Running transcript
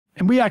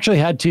And we actually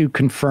had to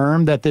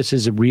confirm that this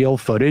is real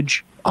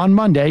footage. On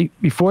Monday,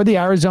 before the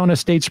Arizona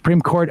State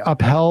Supreme Court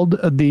upheld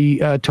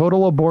the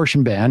total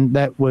abortion ban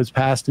that was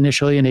passed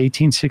initially in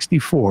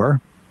 1864,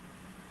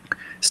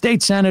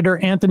 State Senator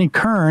Anthony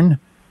Kern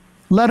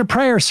led a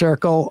prayer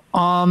circle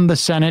on the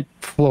Senate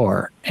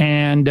floor.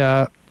 And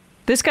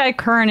this guy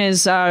Kern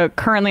is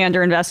currently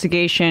under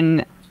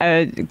investigation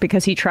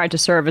because he tried to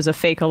serve as a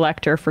fake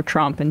elector for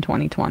Trump in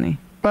 2020.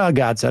 Well,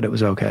 God said it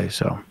was okay,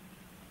 so.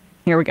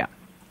 Here we go.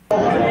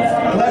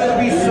 Let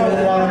it be so,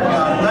 Father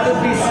God. Let it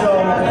be so.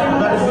 Let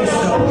it be so.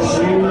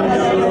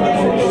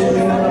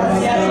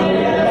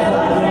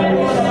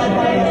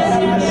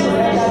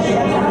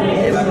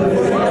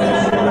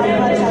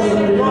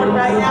 Lord,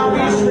 right now we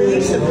just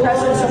release the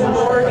presence of the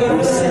Lord in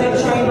the Senate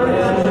chamber.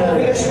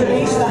 We just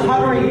release the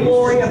hovering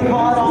glory of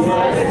God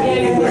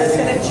Almighty in the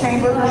Senate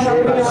chamber. We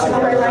just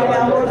pray right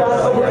now, Lord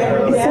God, over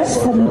every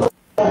desk.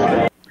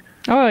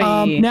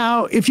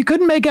 Now, if you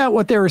couldn't make out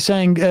what they were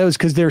saying, it was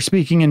because they're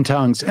speaking in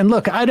tongues. And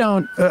look, I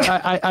don't.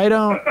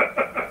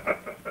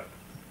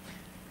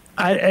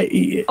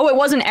 It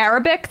wasn't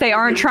Arabic? They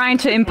aren't trying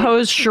to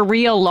impose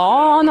Sharia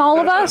law on all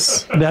of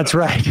us? That's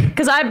right.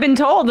 Because I've been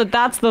told that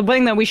that's the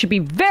thing that we should be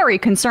very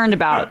concerned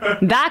about.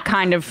 That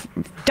kind of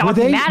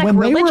dogmatic religion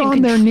when they were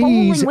on their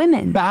knees,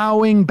 women.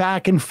 bowing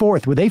back and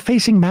forth, were they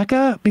facing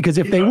Mecca? Because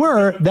if they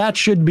were, that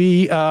should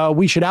be,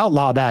 we should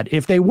outlaw that.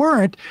 If they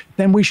weren't,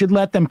 then we should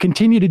let them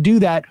continue to do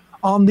that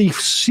on the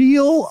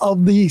seal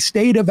of the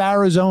state of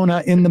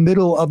Arizona in the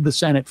middle of the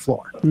Senate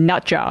floor.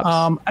 Nut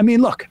jobs. I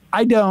mean, look,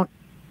 I don't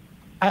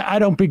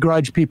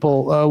begrudge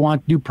people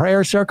want to do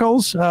prayer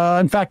circles.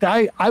 In fact,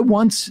 I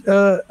was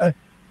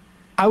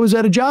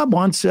at a job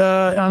once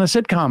on a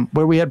sitcom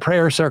where we had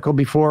prayer circle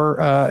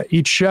before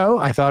each show.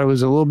 I thought it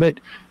was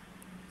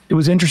it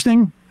was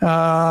interesting.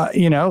 Praying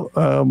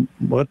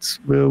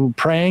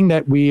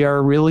that we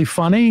are really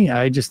funny.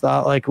 I just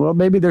thought like, well,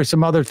 maybe there's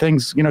some other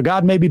things,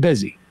 God may be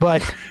busy,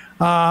 but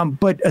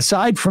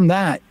aside from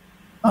that,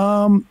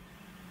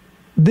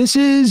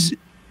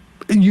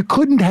 you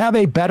couldn't have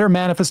a better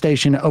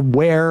manifestation of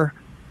where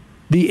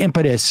the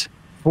impetus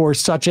for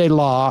such a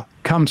law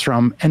comes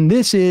from. And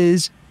this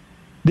is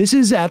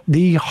at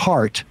the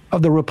heart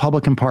of the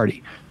Republican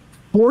Party.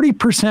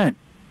 40%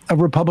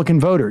 of Republican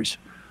voters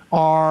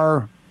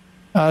are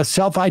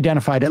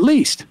self-identified, at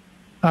least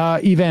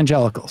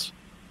evangelicals.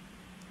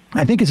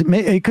 I think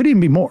it could even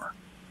be more.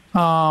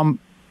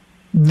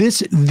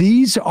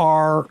 These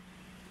are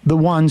the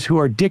ones who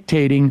are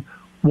dictating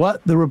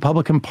what the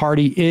Republican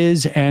Party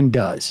is and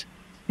does.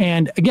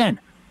 And again,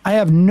 I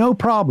have no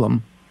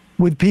problem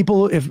with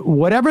people, if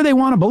whatever they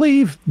want to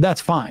believe,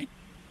 that's fine.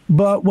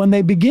 But when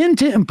they begin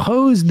to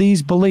impose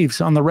these beliefs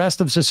on the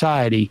rest of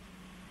society,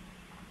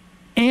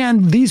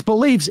 and these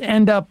beliefs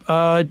end up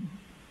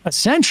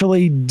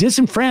essentially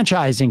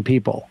disenfranchising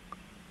people,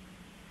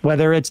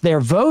 whether it's their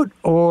vote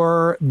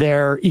or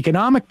their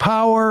economic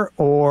power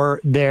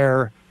or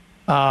their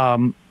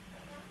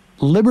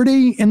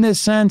liberty in this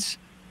sense,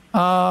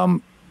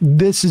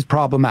 this is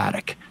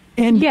problematic.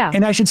 And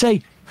I should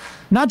say,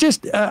 not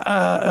just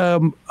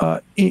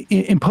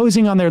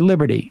imposing on their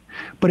liberty,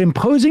 but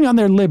imposing on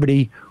their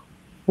liberty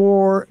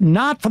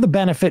not for the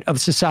benefit of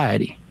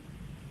society,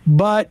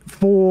 but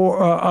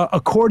for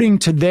according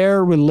to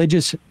their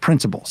religious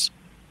principles.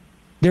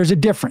 There's a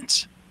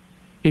difference.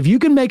 If you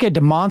can make a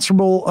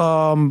demonstrable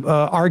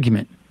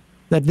argument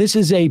that this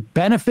is a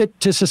benefit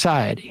to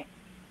society,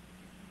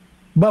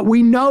 but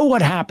we know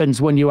what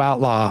happens when you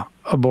outlaw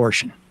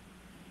abortion.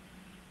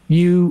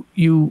 You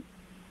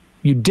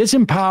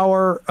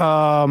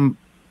disempower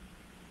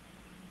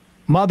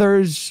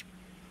mothers,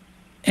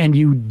 and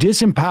you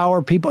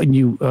disempower people, and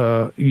you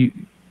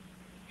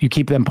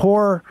keep them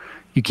poor,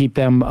 you keep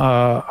them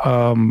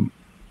under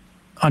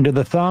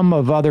the thumb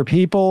of other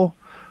people,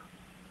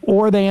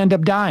 or they end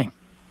up dying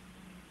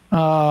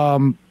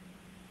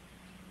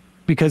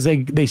because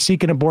they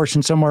seek an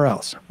abortion somewhere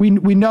else. We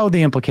know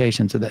the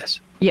implications of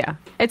this. Yeah.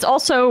 It's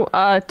also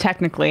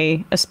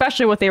technically,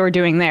 especially what they were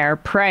doing there,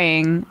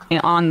 praying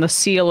on the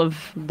seal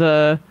of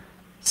the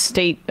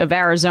state of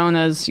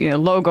Arizona's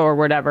logo or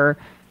whatever.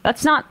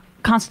 That's not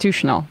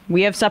constitutional.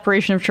 We have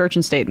separation of church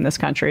and state in this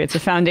country. It's a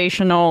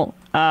foundational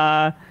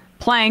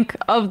plank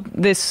of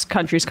this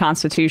country's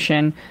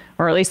constitution,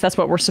 or at least that's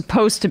what we're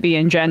supposed to be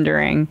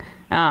engendering.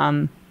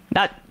 I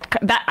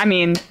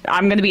mean,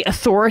 I'm going to be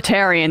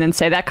authoritarian and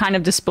say that kind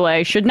of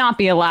display should not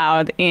be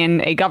allowed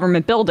in a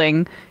government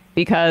building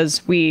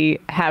because we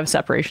have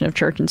separation of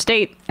church and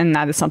state, and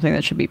that is something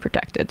that should be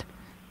protected.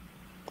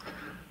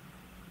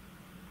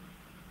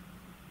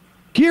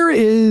 Here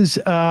is,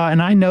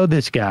 and I know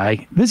this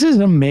guy. This is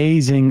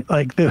amazing.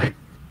 Like the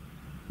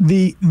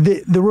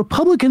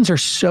Republicans are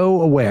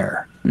so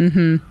aware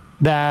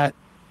that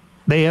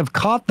they have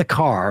caught the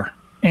car,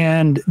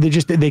 and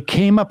they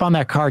came up on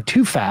that car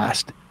too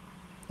fast,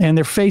 and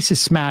their face is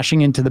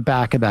smashing into the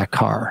back of that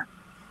car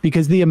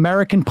because the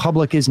American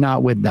public is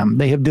not with them.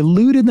 They have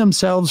deluded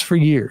themselves for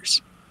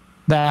years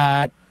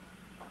that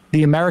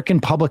the American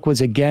public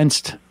was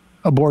against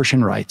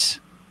abortion rights.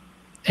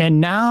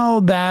 And now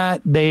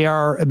that they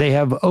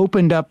have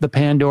opened up the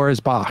Pandora's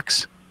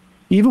box.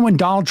 Even when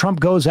Donald Trump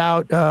goes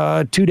out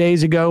 2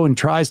 days ago and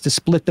tries to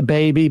split the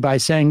baby by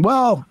saying,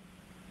 well,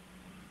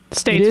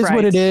 States' it is rights.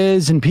 what it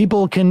is, and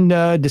people can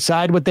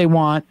decide what they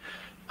want.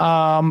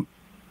 In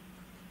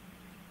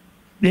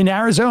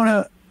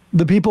Arizona,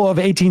 the people of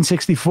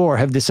 1864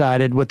 have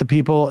decided what the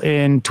people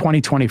in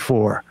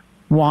 2024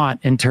 want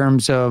in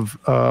terms of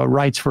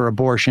rights for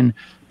abortion.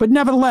 But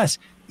nevertheless,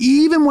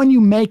 even when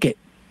you make it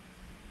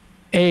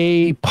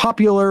a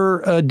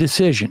popular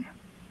decision,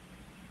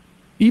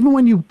 even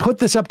when you put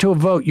this up to a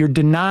vote, you're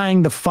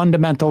denying the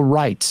fundamental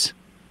rights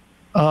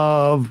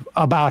of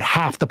about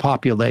half the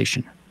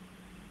population.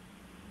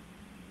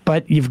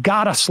 But you've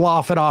got to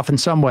slough it off in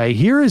some way.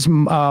 Here is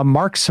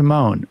Mark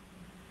Simone.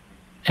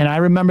 And I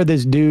remember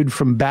this dude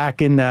from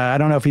back in, I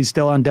don't know if he's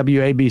still on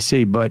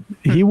WABC, but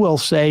he will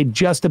say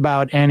just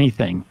about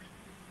anything.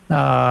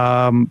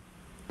 And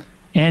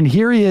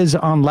here he is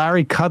on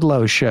Larry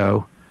Kudlow's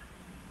show.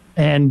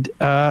 And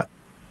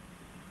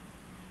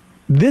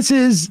this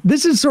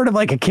is sort of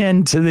like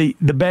akin to the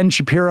Ben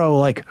Shapiro,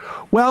 like,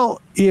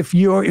 well, if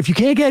you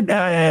can't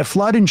get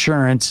flood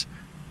insurance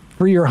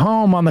for your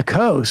home on the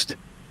coast,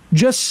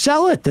 just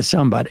sell it to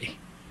somebody.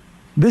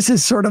 This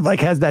is sort of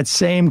like has that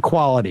same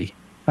quality.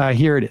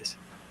 Here it is.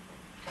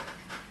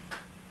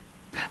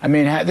 I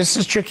mean, this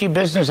is tricky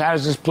business. How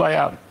does this play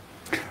out?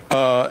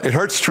 It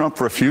hurts Trump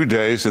for a few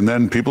days, and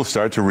then people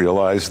start to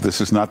realize this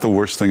is not the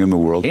worst thing in the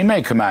world. He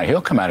may come out.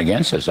 He'll come out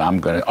against us.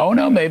 Oh,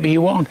 no, maybe he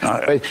won't.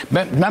 But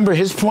remember,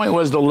 his point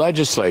was the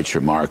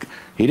legislature, Mark.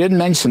 He didn't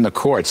mention the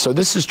courts. So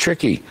this is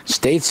tricky.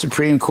 State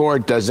Supreme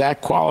Court, does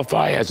that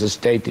qualify as a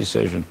state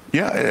decision?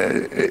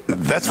 Yeah,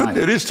 that's what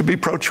it is to be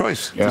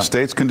pro-choice. Yeah. The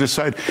states can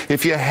decide.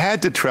 If you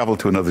had to travel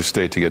to another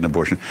state to get an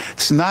abortion,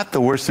 it's not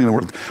the worst thing in the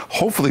world.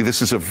 Hopefully,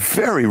 this is a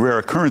very rare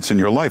occurrence in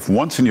your life.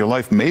 Once in your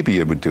life, maybe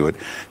you would do it.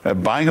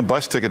 Buying a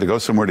bus ticket to go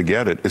somewhere to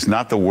get it is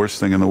not the worst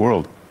thing in the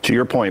world. To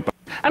your point.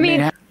 I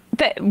mean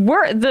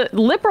the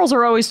liberals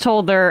are always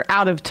told they're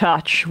out of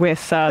touch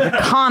with the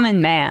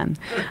common man.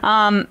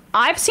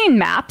 I've seen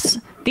maps.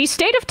 The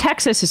state of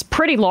Texas is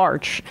pretty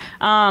large.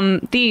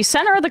 The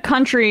center of the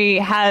country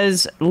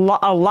has a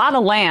lot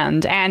of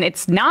land, and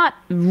it's not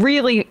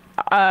really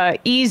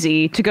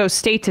easy to go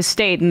state to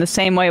state in the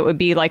same way it would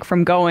be like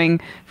from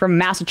going from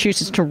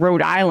Massachusetts to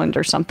Rhode Island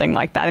or something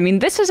like that. I mean,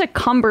 this is a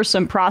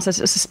cumbersome process,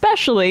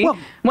 especially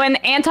when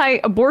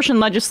anti-abortion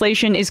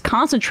legislation is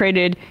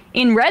concentrated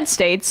in red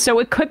states. So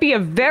it could be a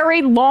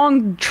very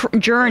long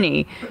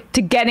journey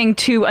to getting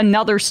to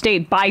another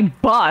state by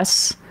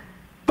bus.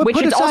 Which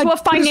is also a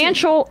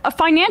financial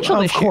issue.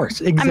 Of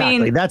course, exactly. I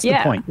mean, that's the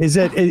point. Is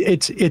that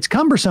it's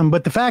cumbersome,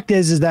 but the fact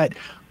is that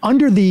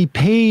under the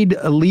paid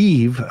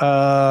leave bill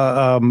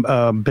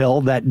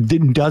that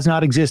does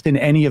not exist in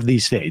any of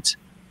these states,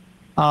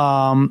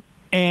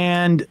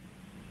 and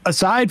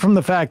aside from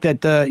the fact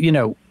that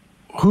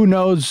who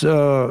knows,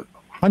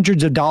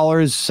 hundreds of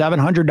dollars,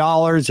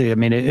 $700. I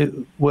mean,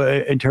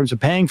 in terms of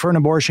paying for an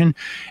abortion,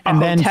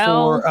 and then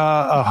for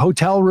a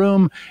hotel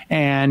room,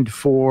 and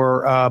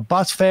for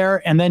bus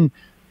fare, and then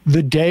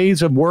the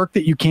days of work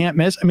that you can't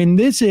miss. I mean,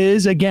 this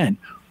is, again,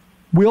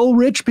 will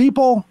rich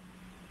people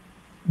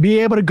be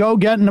able to go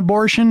get an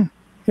abortion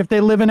if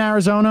they live in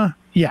Arizona?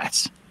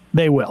 Yes,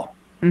 they will.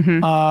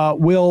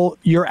 Mm-hmm. Will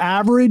your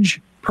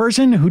average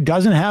person who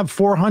doesn't have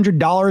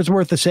 $400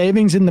 worth of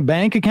savings in the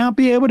bank account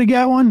be able to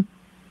get one?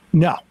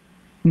 No,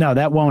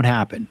 that won't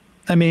happen.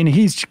 I mean,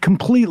 he's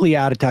completely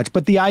out of touch.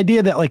 But the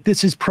idea that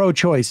this is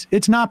pro-choice,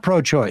 it's not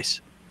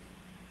pro-choice.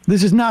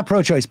 This is not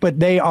pro-choice, but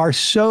they are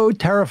so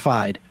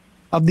terrified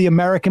of the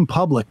American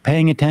public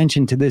paying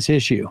attention to this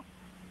issue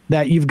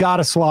that you've got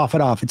to slough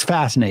it off. It's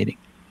fascinating.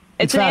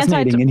 It's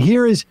fascinating. And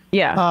here is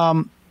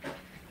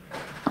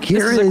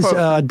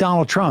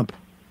Donald Trump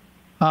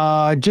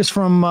just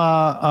from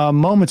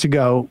moments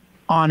ago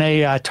on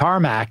a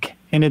tarmac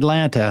in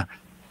Atlanta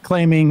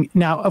claiming,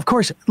 now, of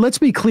course, let's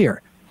be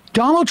clear.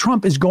 Donald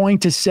Trump is going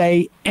to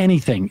say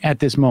anything at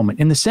this moment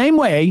in the same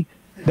way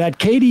that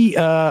Carrie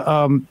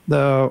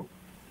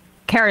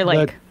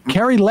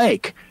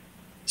Lake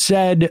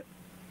said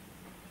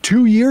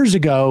 2 years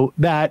ago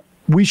that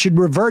we should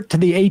revert to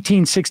the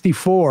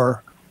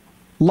 1864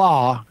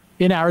 law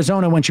in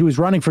Arizona when she was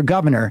running for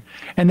governor.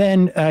 And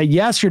then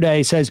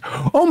yesterday says,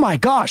 oh my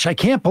gosh, I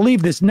can't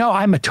believe this. No,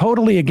 I'm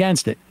totally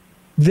against it.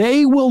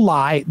 They will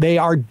lie. They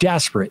are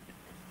desperate.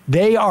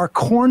 They are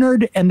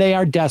cornered and they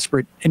are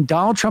desperate. And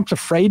Donald Trump's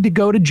afraid to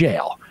go to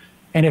jail.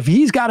 And if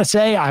he's got to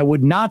say, I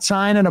would not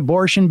sign an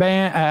abortion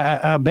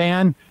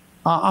ban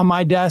on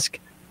my desk,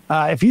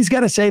 if he's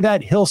got to say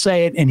that, he'll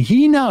say it. And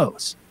he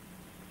knows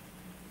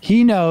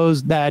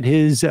that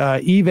his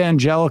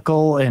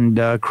evangelical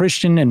and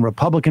Christian and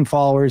Republican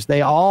followers,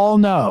 they all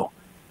know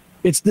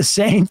it's the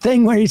same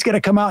thing where he's going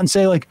to come out and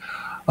say,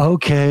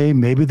 okay,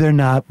 maybe they're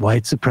not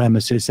white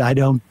supremacists. I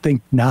don't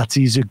think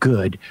Nazis are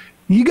good.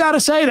 You got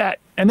to say that.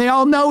 And they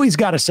all know he's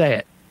got to say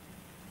it.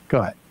 Go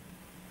ahead.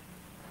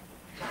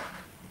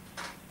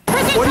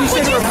 What do you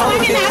say to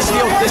Republicans who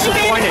feel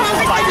disappointed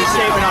by your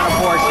statement on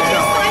abortion?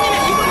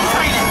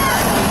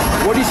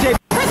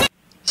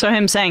 So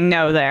him saying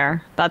no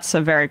there, that's the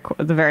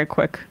very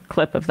quick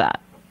clip of that,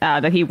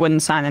 that he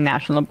wouldn't sign a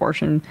national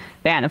abortion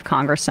ban if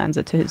Congress sends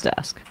it to his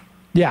desk.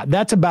 Yeah,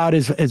 that's about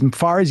as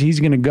far as he's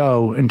going to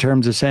go in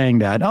terms of saying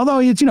that. Although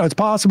it's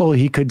possible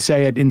he could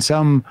say it in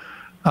some,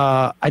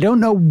 I don't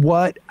know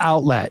what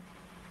outlet.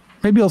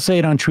 Maybe he'll say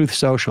it on Truth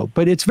Social,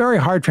 but it's very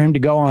hard for him to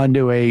go on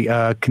to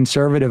a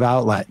conservative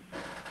outlet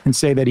and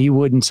say that he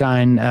wouldn't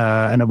sign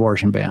an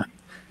abortion ban.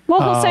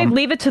 Well, he'll say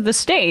leave it to the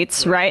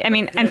states, right? I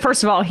mean, and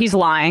first of all, he's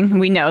lying.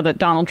 We know that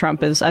Donald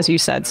Trump is, as you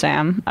said,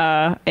 Sam,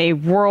 a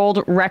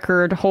world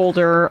record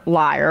holder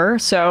liar.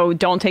 So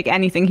don't take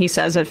anything he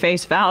says at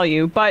face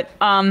value. But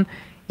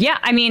yeah,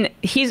 I mean,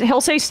 he'll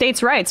say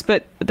states' rights.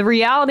 But the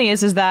reality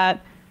is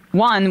that,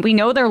 one, we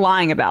know they're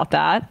lying about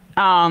that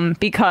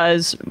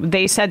because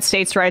they said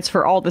states' rights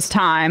for all this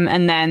time.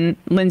 And then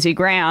Lindsey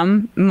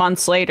Graham,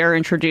 months later,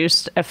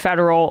 introduced a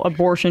federal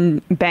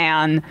abortion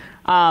ban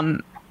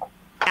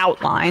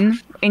outline,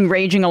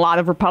 enraging a lot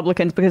of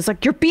Republicans because,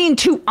 like, you're being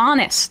too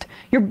honest.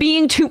 You're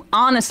being too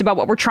honest about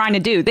what we're trying to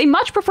do. They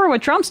much prefer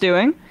what Trump's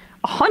doing.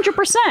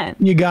 100%.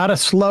 You got to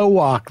slow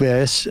walk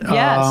this.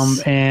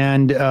 Yes.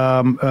 The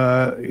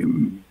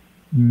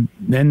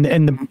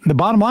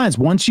bottom line is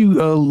once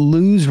you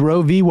lose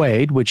Roe v.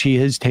 Wade, which he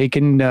has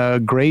taken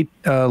great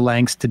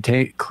lengths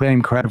to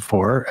claim credit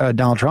for,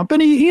 Donald Trump,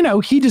 and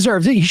he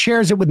deserves it. He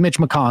shares it with Mitch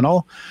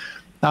McConnell.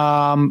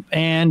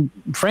 And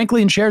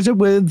frankly, and shares it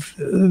with,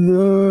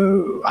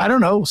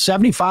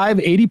 75,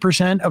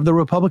 80% of the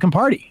Republican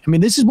Party. I mean,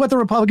 this is what the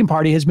Republican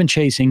Party has been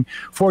chasing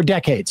for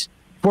decades.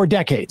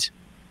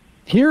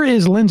 Here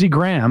is Lindsey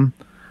Graham.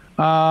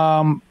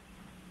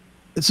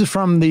 This is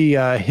from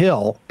the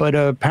Hill, but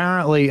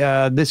apparently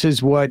this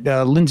is what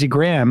Lindsey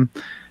Graham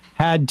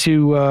had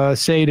to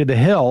say to the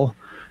Hill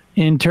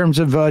in terms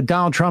of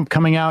Donald Trump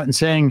coming out and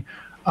saying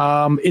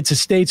it's a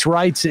states'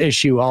 rights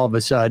issue all of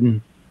a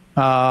sudden.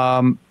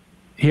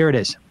 Here it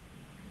is.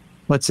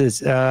 What's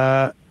this?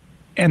 And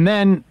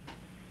then,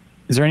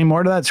 is there any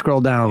more to that? Scroll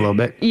down a little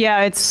bit.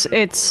 Yeah, it's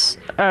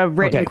a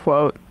written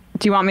quote.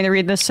 Do you want me to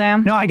read this,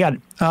 Sam? No, I got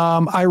it.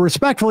 I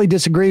respectfully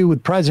disagree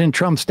with President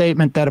Trump's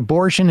statement that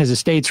abortion is a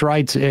states'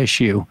 rights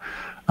issue.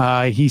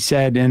 He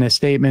said in a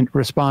statement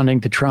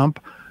responding to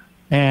Trump.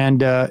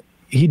 And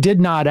he did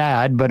not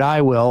add, but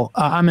I will.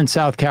 I'm in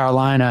South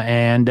Carolina,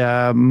 and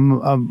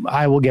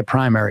I will get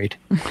primaried.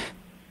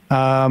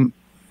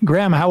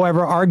 Graham,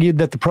 however, argued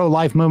that the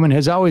pro-life movement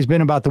has always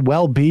been about the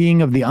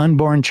well-being of the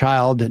unborn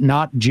child,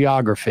 not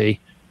geography.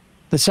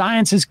 The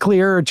science is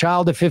clear. A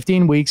child of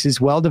 15 weeks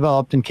is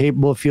well-developed and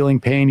capable of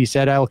feeling pain. He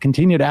said, I will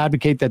continue to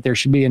advocate that there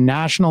should be a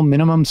national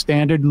minimum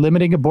standard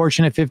limiting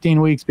abortion at 15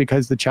 weeks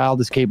because the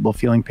child is capable of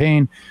feeling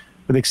pain,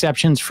 with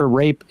exceptions for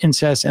rape,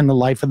 incest, and the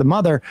life of the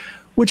mother,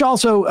 which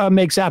also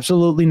makes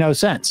absolutely no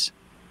sense.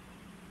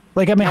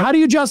 Like, I mean, how do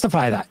you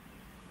justify that?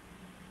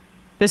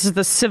 This is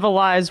the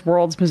civilized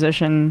world's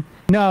position.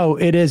 No,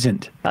 it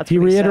isn't. He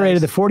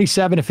reiterated that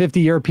 47 to 50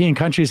 European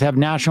countries have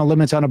national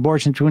limits on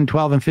abortion between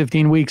 12 and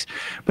 15 weeks.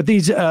 But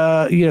these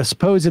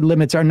supposed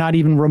limits are not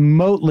even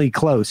remotely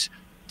close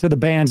to the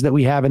bans that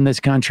we have in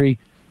this country.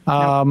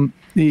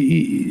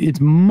 It's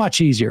much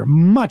easier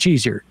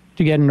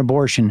to get an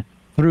abortion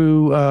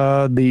through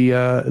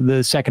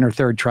the second or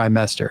third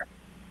trimester.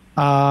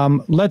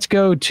 Let's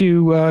go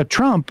to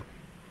Trump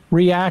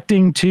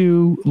reacting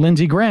to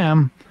Lindsey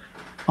Graham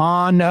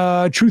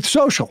on Truth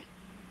Social.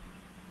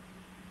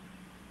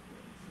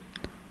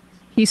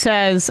 He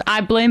says, I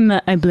blame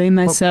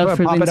myself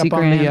for Lindsey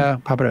Graham.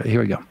 Pop it up.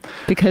 Here we go.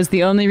 Because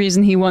the only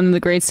reason he won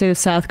the great state of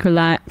South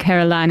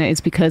Carolina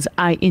is because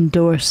I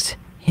endorsed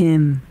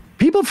him.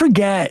 People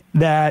forget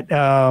that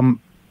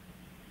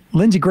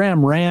Lindsey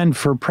Graham ran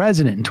for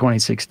president in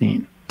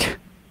 2016.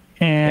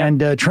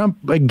 And Trump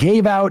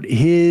gave out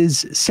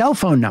his cell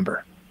phone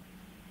number.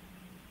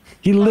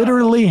 He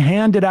literally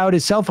handed out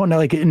his cell phone,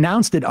 like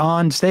announced it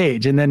on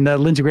stage, and then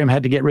Lindsey Graham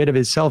had to get rid of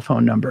his cell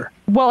phone number.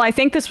 Well, I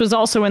think this was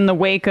also in the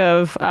wake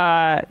of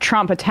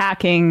Trump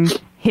attacking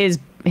his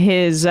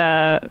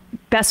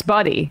best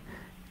buddy,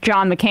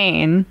 John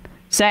McCain,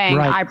 saying,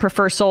 I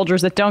prefer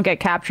soldiers that don't get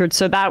captured.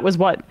 So that was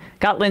what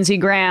got Lindsey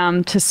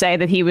Graham to say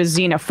that he was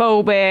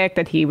xenophobic,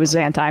 that he was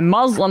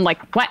anti-Muslim, like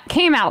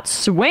came out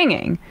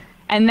swinging,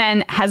 and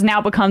then has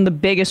now become the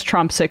biggest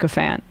Trump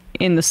sycophant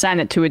in the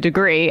Senate to a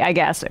degree, I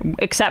guess,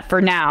 except for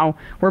now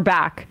we're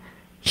back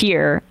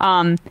here.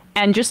 And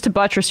just to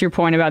buttress your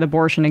point about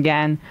abortion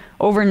again,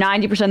 over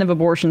 90% of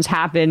abortions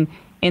happen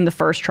in the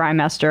first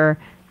trimester.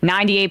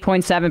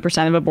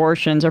 98.7% of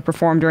abortions are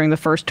performed during the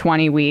first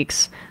 20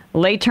 weeks.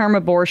 Late-term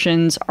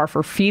abortions are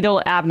for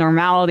fetal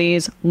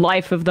abnormalities,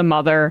 life of the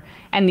mother,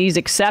 and these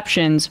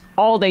exceptions,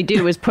 all they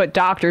do is put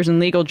doctors in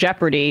legal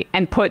jeopardy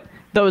and put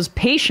those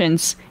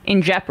patients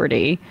in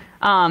jeopardy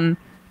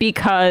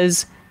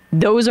because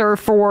those are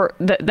for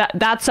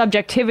that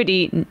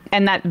subjectivity,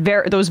 and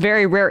those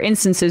very rare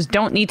instances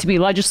don't need to be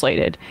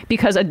legislated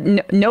because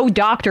no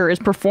doctor is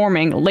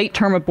performing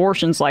late-term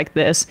abortions like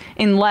this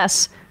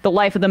unless the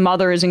life of the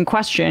mother is in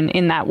question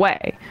in that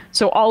way.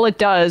 So all it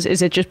does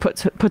is it just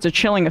puts a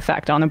chilling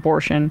effect on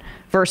abortion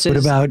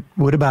versus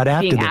what about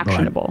after being they're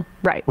actionable. born?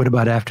 Right. What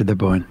about after they're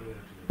born?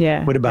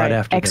 Yeah. What about right.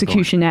 after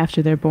execution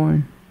after they're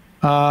born?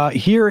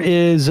 Here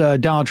is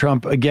Donald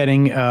Trump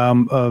getting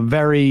a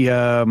very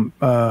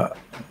well,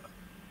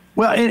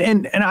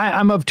 and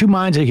I'm of two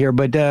minds here,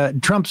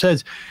 but Trump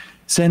says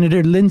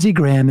Senator Lindsey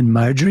Graham and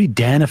Marjorie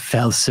Dana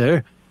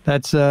Felser,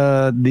 that's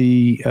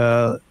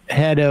the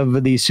head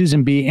of the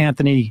Susan B.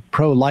 Anthony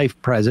pro-life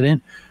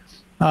president,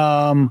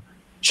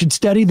 should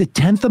study the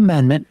 10th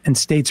Amendment and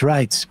states'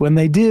 rights. When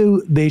they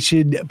do, they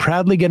should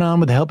proudly get on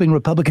with helping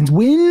Republicans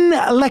win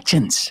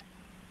elections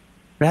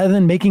rather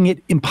than making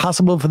it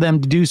impossible for them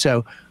to do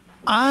so.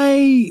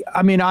 I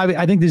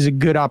think this is a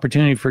good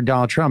opportunity for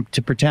Donald Trump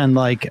to pretend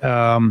like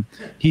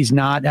he's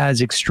not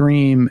as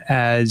extreme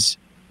as,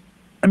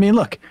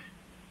 look,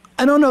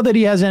 I don't know that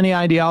he has any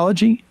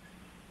ideology.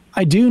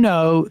 I do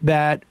know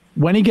that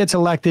when he gets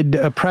elected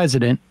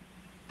president,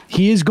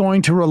 he is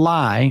going to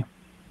rely,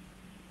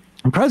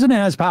 the president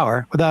has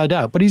power without a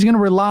doubt, but he's going to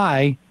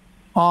rely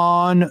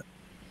on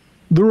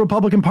the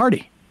Republican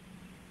Party.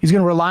 He's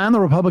going to rely on the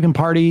Republican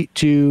Party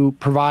to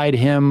provide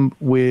him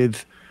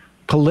with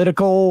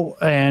political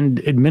and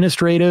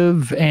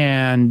administrative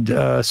and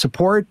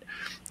support.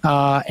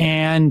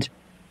 And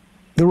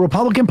the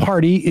Republican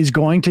Party is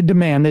going to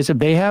demand this. If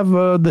they have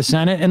the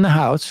Senate and the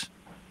House,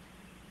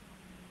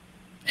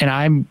 and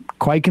I'm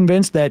quite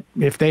convinced that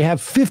if they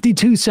have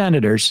 52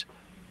 senators,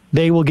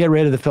 they will get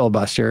rid of the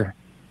filibuster.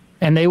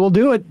 And they will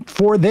do it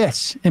for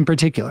this in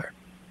particular.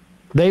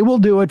 They will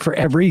do it for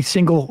every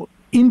single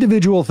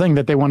individual thing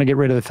that they want to get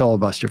rid of the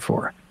filibuster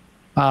for.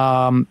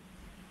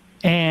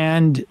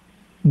 And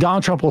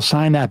Donald Trump will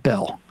sign that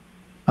bill.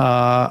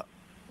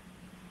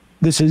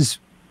 This is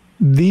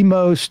the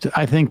most,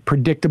 I think,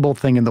 predictable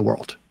thing in the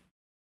world.